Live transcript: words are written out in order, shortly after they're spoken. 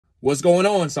what's going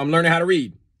on? So I'm learning how to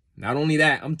read. Not only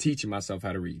that, I'm teaching myself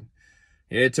how to read.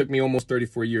 It took me almost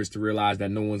 34 years to realize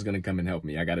that no one's going to come and help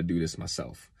me. I got to do this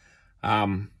myself.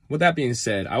 With that being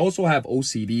said, I also have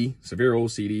OCD, severe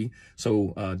OCD.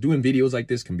 So doing videos like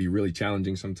this can be really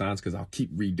challenging sometimes because I'll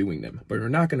keep redoing them. But we're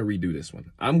not going to redo this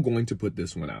one. I'm going to put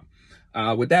this one out.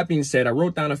 With that being said, I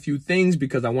wrote down a few things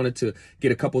because I wanted to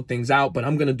get a couple things out, but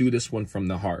I'm going to do this one from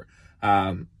the heart.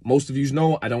 Most of you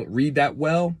know I don't read that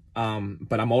well,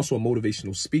 but I'm also a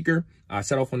motivational speaker. I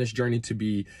set off on this journey to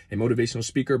be a motivational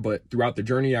speaker, but throughout the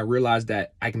journey, I realized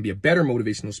that I can be a better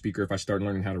motivational speaker if I start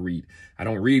learning how to read. I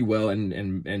don't read well,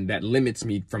 and that limits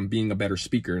me from being a better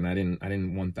speaker, and I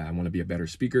didn't want that. I want to be a better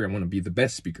speaker. I want to be the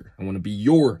best speaker. I want to be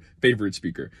your favorite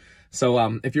speaker.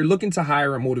 So if you're looking to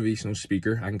hire a motivational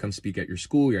speaker, I can come speak at your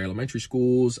school, your elementary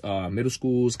schools, middle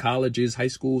schools, colleges, high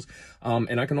schools.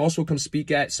 And I can also come speak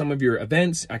at some of your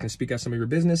events. I can speak at some of your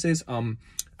businesses.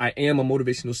 I am a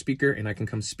motivational speaker, and I can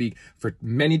come speak for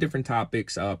many different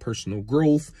topics, personal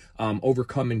growth,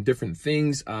 overcoming different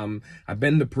things. I've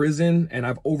been to prison, and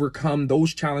I've overcome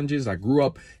those challenges. I grew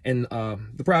up in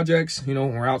the projects,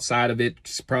 or outside of it,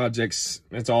 projects,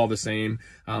 it's all the same.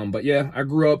 But yeah, I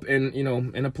grew up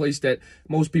in a place that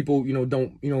most people,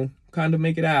 don't, kind of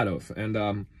make it out of.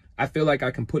 And I feel like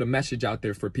I can put a message out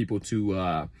there for people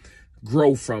to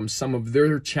grow from some of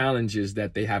their challenges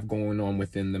that they have going on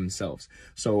within themselves.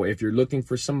 So if you're looking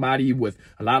for somebody with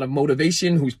a lot of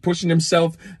motivation, who's pushing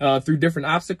himself through different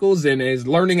obstacles and is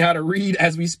learning how to read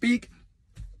as we speak,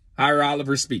 hire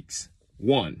Oliver Speaks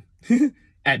 1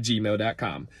 at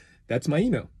gmail.com. That's my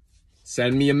email.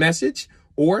 Send me a message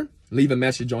or leave a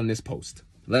message on this post.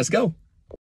 Let's go.